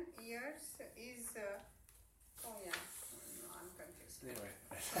 billion years is. Oh yeah. No, I'm confused. Anyway.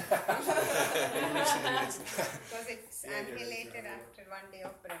 Because it's Yeah, you're annihilated right. after 1 day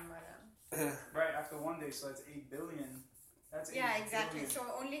of Brahma. Right, after 1 day, so that's 8 billion. That's 8 Yeah, exactly. billion, So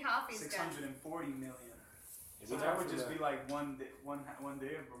only half is done. 640 million. We So come that would from just a- be like one day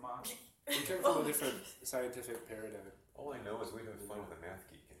of Brahma. We come from a different scientific paradigm. All I know is we have fun with a math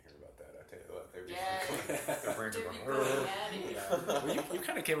geek in here about that. I tell you what, they're Yeah. their brains are They'd be going. going at it. Yeah. Well, you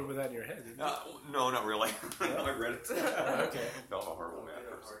kind of came up with that in your head, didn't you? No, not really. I read it. Okay. No, I'm a horrible math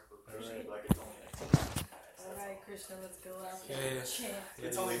person. All right, Krishna, let's go out Yeah, there. yeah. Chant.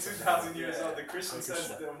 It's only 2,000 years old. The Christian says the